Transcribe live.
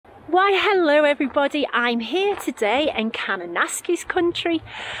Why hello everybody, I'm here today in Kananaskis country.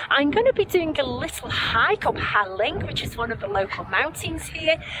 I'm going to be doing a little hike up Ha Ling, which is one of the local mountains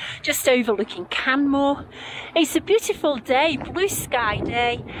here, just overlooking Canmore. It's a beautiful day, blue sky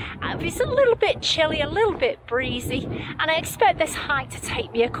day. It's a little bit chilly, a little bit breezy, and I expect this hike to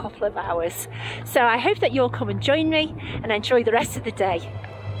take me a couple of hours. So I hope that you'll come and join me and enjoy the rest of the day.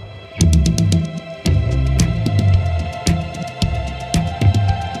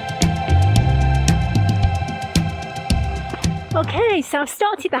 Okay, so I've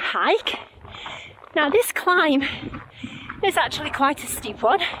started the hike. Now this climb is actually quite a steep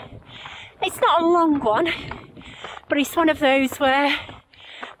one. It's not a long one, but it's one of those where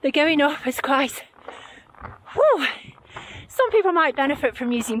the going up is quite, whew. Some people might benefit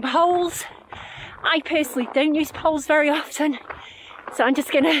from using poles. I personally don't use poles very often, so I'm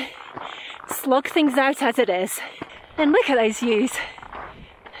just gonna slug things out as it is. And look at those views.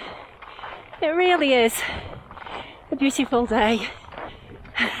 It really is a beautiful day.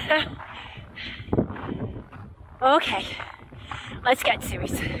 Okay, let's get to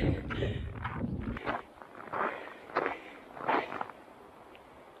it.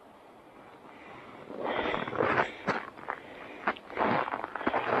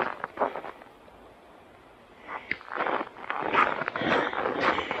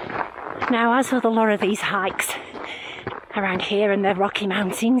 Now, as with a lot of these hikes around here in the Rocky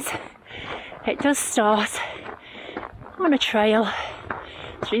Mountains, it does start on a trail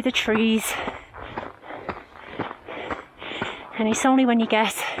through the trees, and it's only when you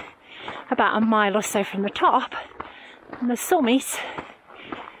get about a mile or so from the top and the summit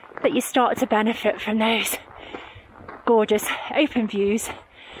that you start to benefit from those gorgeous open views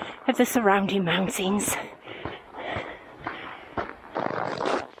of the surrounding mountains.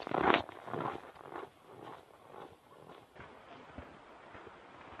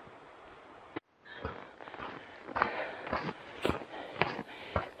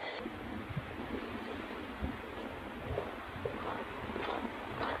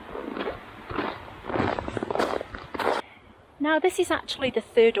 Now this is actually the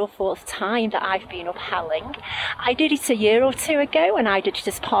third or fourth time that I've been up Ha Ling. I did it a year or two ago, and I did it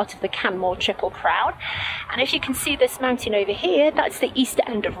as part of the Canmore Triple Crown. And if you can see this mountain over here, that's the east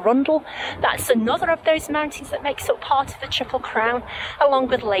end of Rundle. That's another of those mountains that makes up part of the Triple Crown, along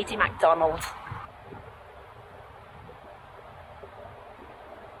with Lady Macdonald.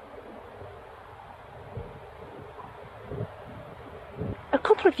 A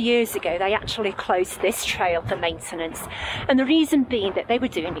couple of years ago they actually closed this trail for maintenance, and the reason being that they were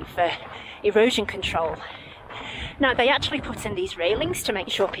doing it for erosion control. Now they actually put in these railings to make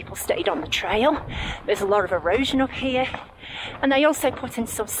sure people stayed on the trail. There's a lot of erosion up here, and they also put in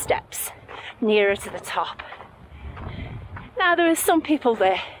some steps nearer to the top. Now there were some people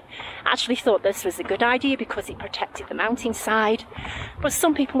there actually thought this was a good idea because it protected the mountainside, but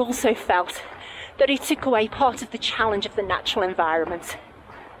some people also felt that it took away part of the challenge of the natural environment.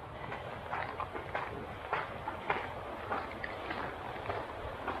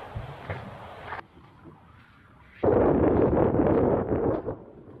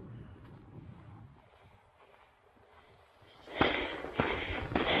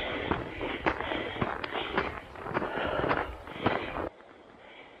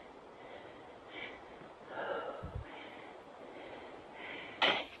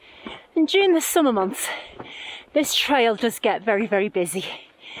 And during the summer months, this trail does get very, very busy.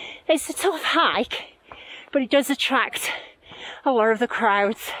 It's a tough hike, but it does attract a lot of the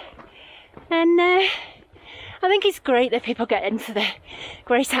crowds. And I think it's great that people get into the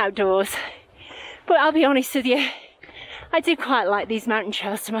great outdoors. But I'll be honest with you, I do quite like these mountain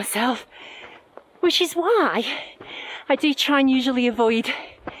trails to myself, which is why I do try and usually avoid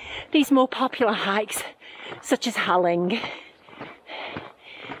these more popular hikes, such as Ha Ling.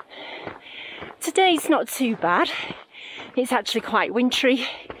 Today's not too bad. It's actually quite wintry,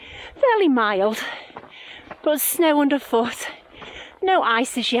 fairly mild, but snow underfoot. No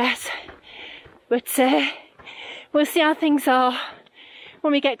ice as yet, but we'll see how things are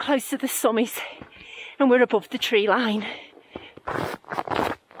when we get close to the summit and we're above the tree line.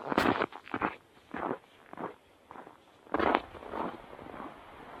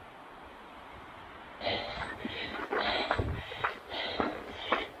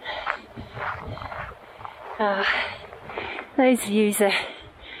 Those views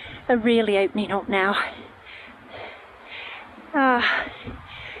are really opening up now.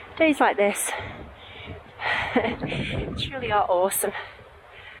 Days like this truly are awesome.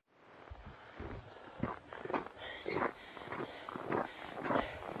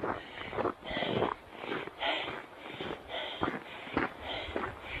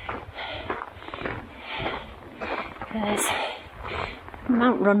 There's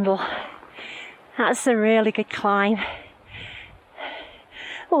Mount Rundle. That's a really good climb.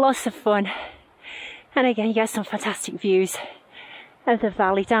 Lots of fun. And again, you get some fantastic views of the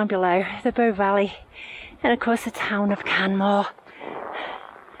valley down below, the Bow Valley, and of course the town of Canmore.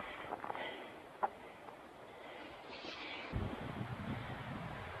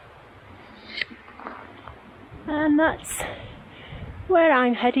 And that's where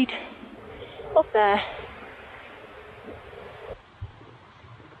I'm headed, up there.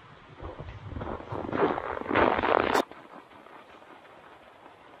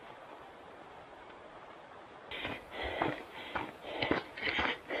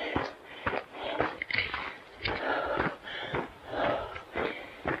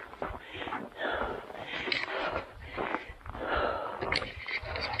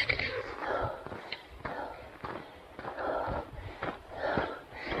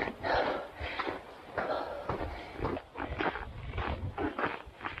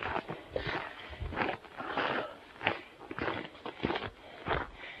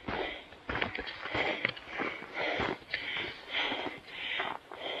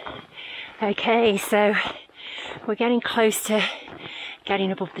 Okay, so we're getting close to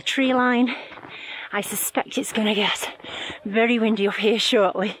getting above the tree line. I suspect it's going to get very windy up here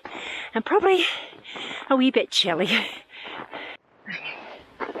shortly and probably a wee bit chilly.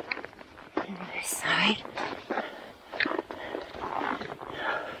 And this side.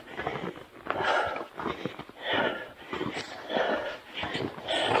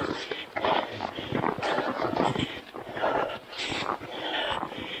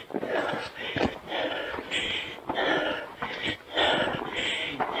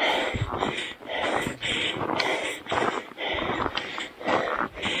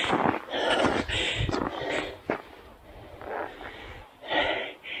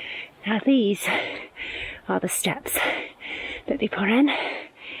 Now these are the steps that they put in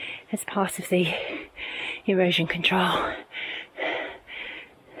as part of the erosion control.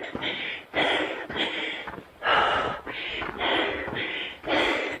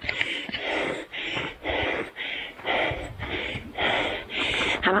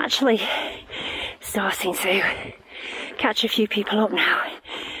 I'm actually starting to catch a few people up now.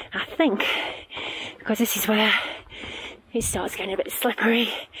 I think because this is where it starts getting a bit slippery.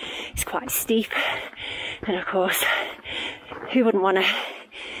 It's quite steep, and of course, who wouldn't want to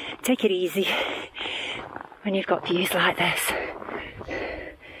take it easy when you've got views like this?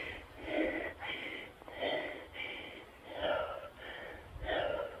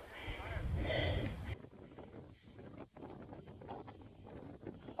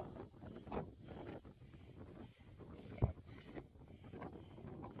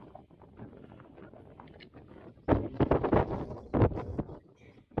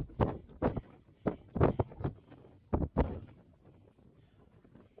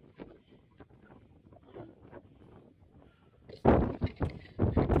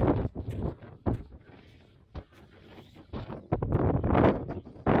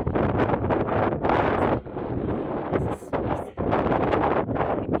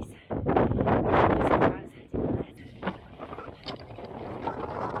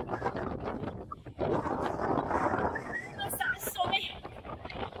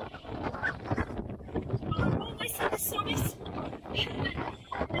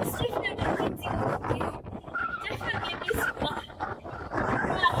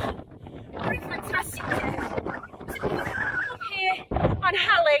 On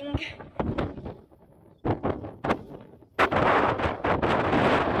Ha Ling.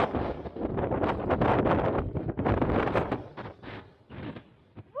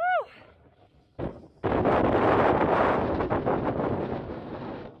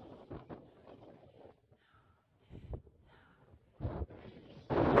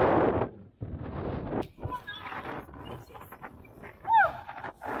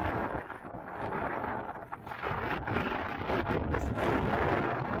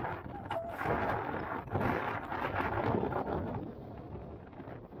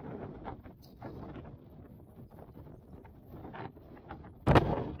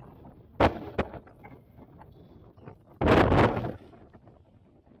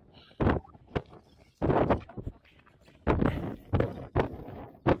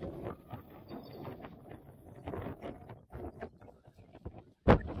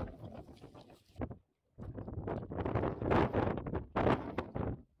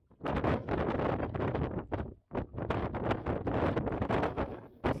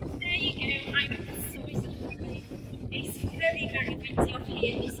 Up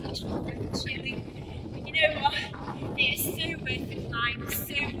here is actually very chilly, but you know what? It is so worth the climb,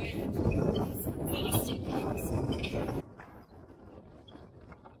 so worth it.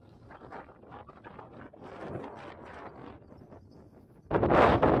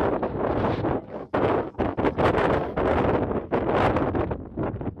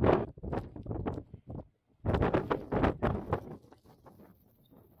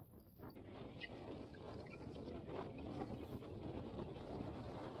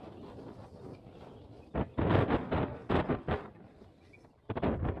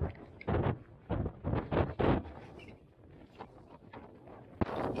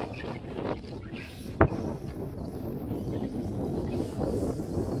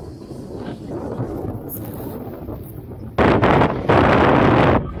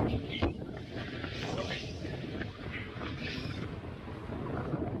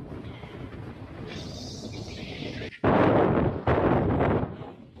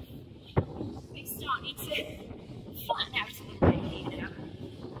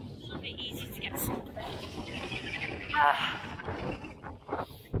 And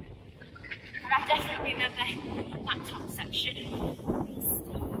I definitely remember that top section.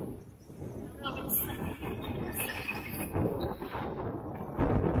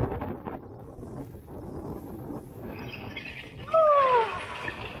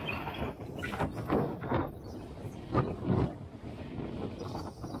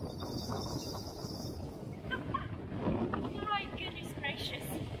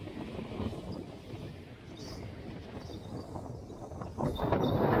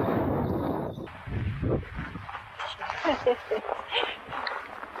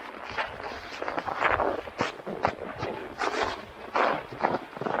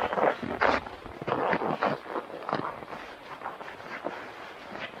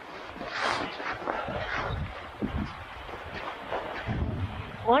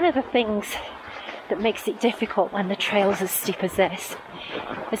 One of the things that makes it difficult when the trail's as steep as this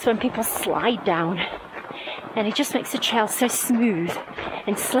is when people slide down, and it just makes the trail so smooth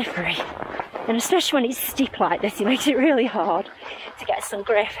and slippery, and especially when it's steep like this, it makes it really hard to get some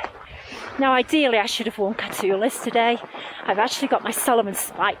grip. Now ideally I should have worn Catoulas today. I've actually got my Solomon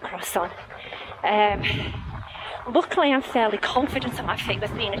Spike Cross on. Luckily I'm fairly confident on my feet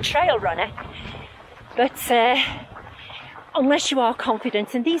with being a trail runner, but unless you are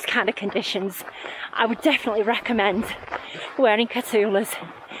confident in these kind of conditions, I would definitely recommend wearing Catoulas,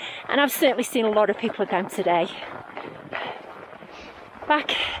 and I've certainly seen a lot of people with them today.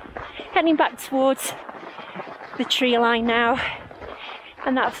 Heading back towards the tree line now,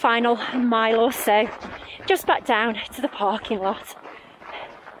 and that final mile or so, just back down to the parking lot.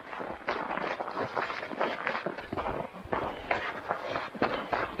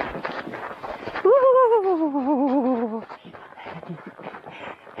 Ooh.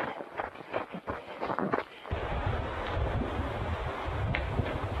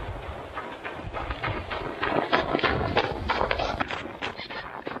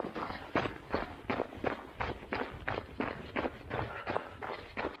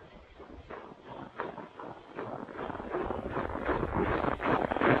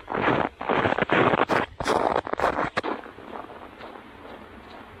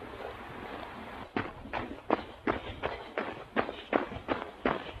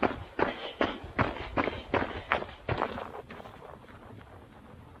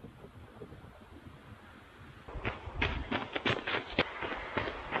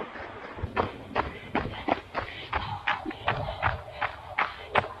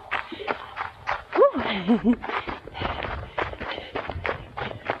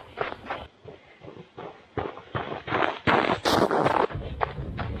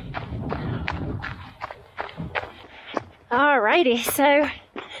 Alrighty, so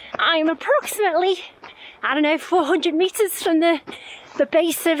I'm approximately, 400 meters from the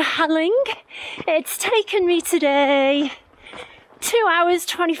base of Ha Ling. It's taken me today 2 hours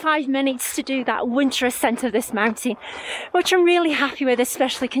 25 minutes to do that winter ascent of this mountain, which I'm really happy with,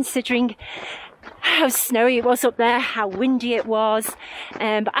 especially considering how snowy it was up there, how windy it was,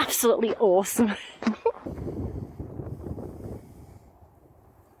 but absolutely awesome.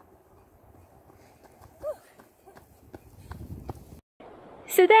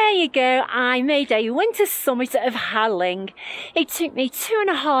 So there you go, I made a winter summit of Ha Ling. It took me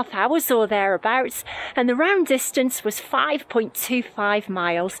 2.5 hours or thereabouts, and the round distance was 5.25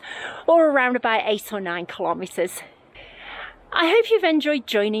 miles, or around about 8 or 9 kilometres. I hope you've enjoyed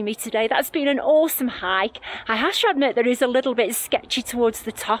joining me today. That's been an awesome hike. I have to admit there is a little bit sketchy towards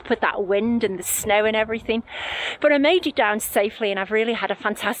the top with that wind and the snow and everything, but I made it down safely and I've really had a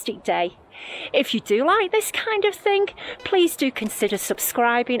fantastic day. If you do like this kind of thing, please do consider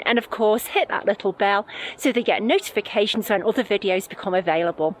subscribing, and of course hit that little bell so they get notifications when other videos become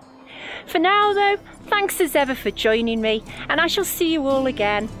available. For now though, thanks as ever for joining me, and I shall see you all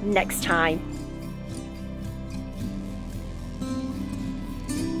again next time.